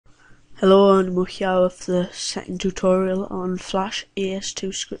Hello, and we're here with the second tutorial on Flash AS2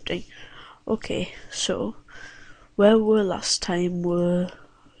 scripting. Okay, so where we were last time, we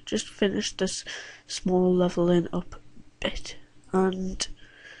just finished this small leveling up bit, and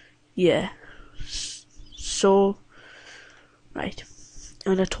yeah, so right,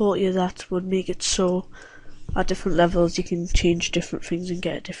 and I taught you that would make it so at different levels you can change different things and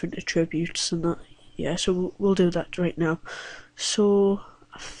get different attributes and that. Yeah, so we'll do that right now. So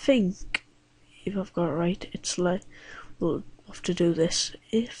I think, if I've got it right, it's like we'll have to do this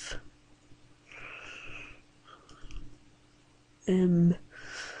if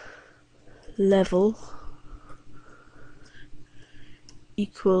level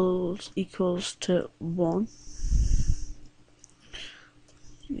equals to 1.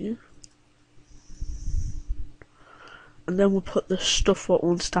 Yeah. And then we'll put the stuff what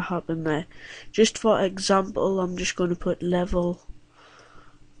wants to happen there. Just for example, I'm just going to put level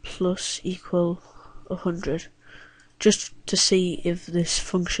plus equal 100, just to see if this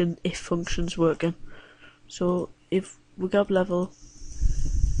function's working. So if we grab level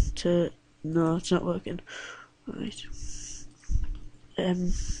to, no, it's not working. Right.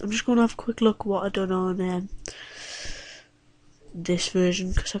 I'm just going to have a quick look what I've done on this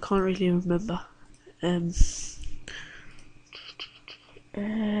version, because I can't really remember.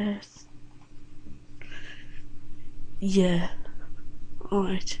 Yeah.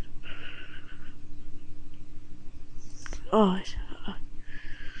 Alright.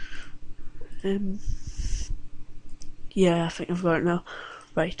 Yeah, I think I've got it now.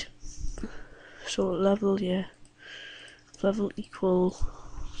 Right. So level, yeah. Level equals,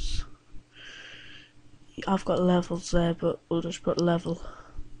 I've got levels there, but we'll just put level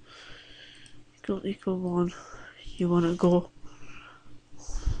equal 1. You want to go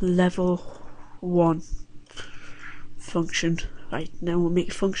level 1 function. Right, now we'll make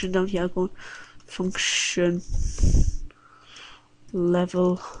a function down here going function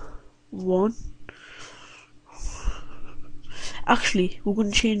level 1. Actually, we're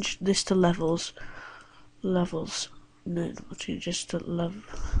going to change this to levels, and then we'll change this to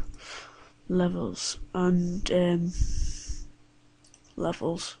levels and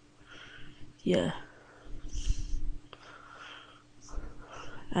levels. Yeah.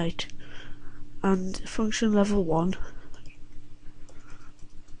 Right. And function level 1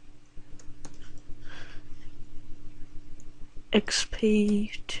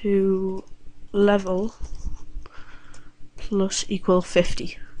 XP to level plus equal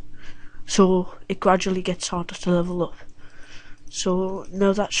 50. So it gradually gets harder to level up. So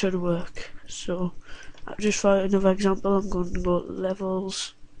now that should work. So just for another example, I'm going to go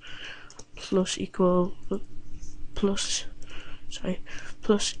levels plus equal plus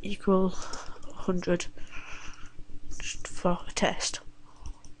equal 100, just for a test.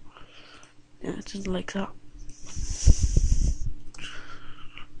 Yeah, it doesn't like that.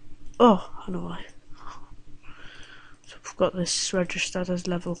 Oh, I know why. So we've got this registered as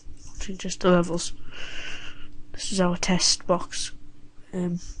level. Change this to levels. This is our test box,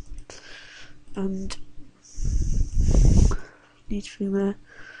 and needs to be there.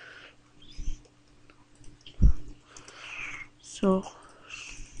 So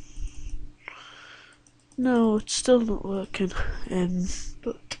no, it's still not working.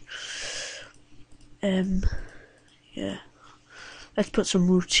 Yeah. Let's put some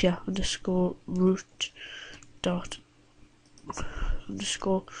roots here. Underscore root dot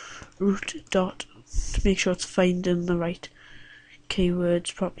underscore root dot to make sure it's finding the right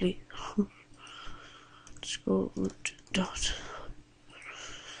keywords properly. Underscore root dot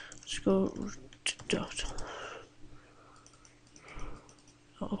underscore root dot.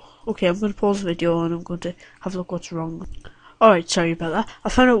 Oh, okay, I'm going to pause the video and I'm going to have a look what's wrong. Alright, sorry about that. I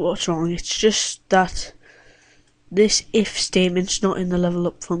found out what's wrong. It's just that this if statement's not in the level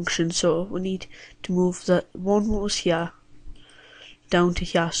up function, so we need to move that one what was here down to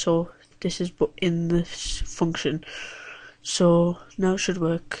here, so this is in this function. So now it should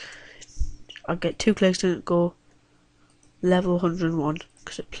work. I'll get 2 clicks and it go level 101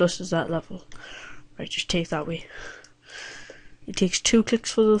 because it pluses that level. Right, just take that way. It takes 2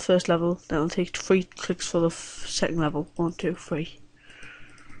 clicks for the first level, then it'll take 3 clicks for the second level. 1, 2, 3.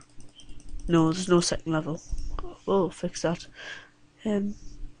 No, there's no second level. We'll fix that. I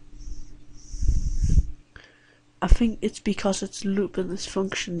think it's because it's looping this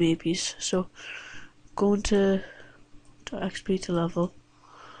function maybe. So go into XP to level,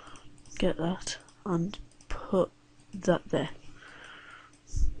 get that, and put that there.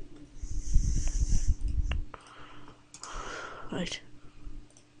 Right.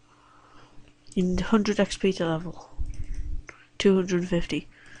 You need 100 XP to level. 250.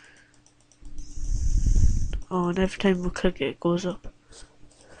 Oh, and every time we click it, it goes up.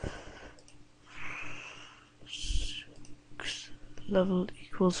 Level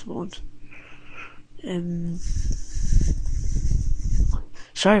equals 1.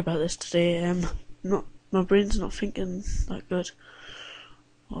 Sorry about this today. My brain's not thinking that good.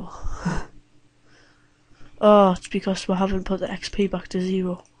 Oh. Oh, it's because we haven't put the XP back to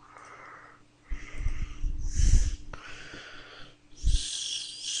 0.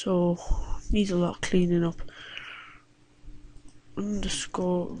 So needs a lot of cleaning up.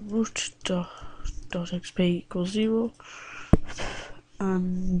 Underscore root dot XP equals 0.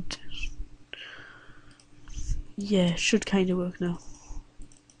 And yeah, should kind of work now.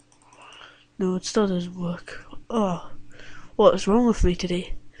 No, it still doesn't work. Oh, what is wrong with me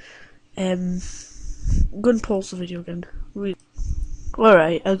today? I'm gonna pause the video again.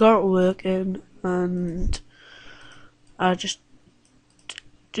 Alright, I got it working, and I just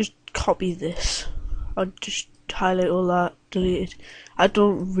copy this. I'll just highlight all that, delete it. I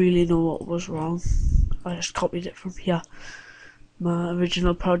don't really know what was wrong. I just copied it from here, my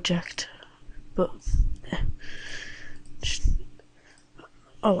original project. But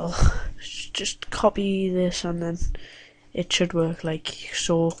oh well, just copy this and then it should work like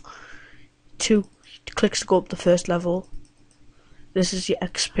so. 2 clicks to go up the first level. This is your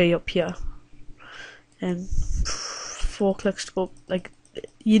XP up here, and 4 clicks to go up. Like,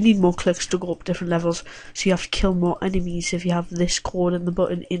 you need more clicks to go up different levels, so you have to kill more enemies if you have this code and the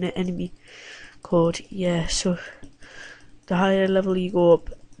button in an enemy code. Yeah, so the higher level you go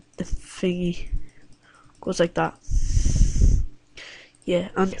up, the thingy goes like that. Yeah,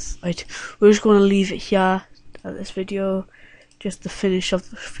 and right, we're just going to leave it here at this video, just the finish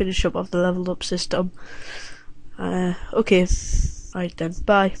up of the leveled up system. Okay, right then,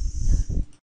 bye.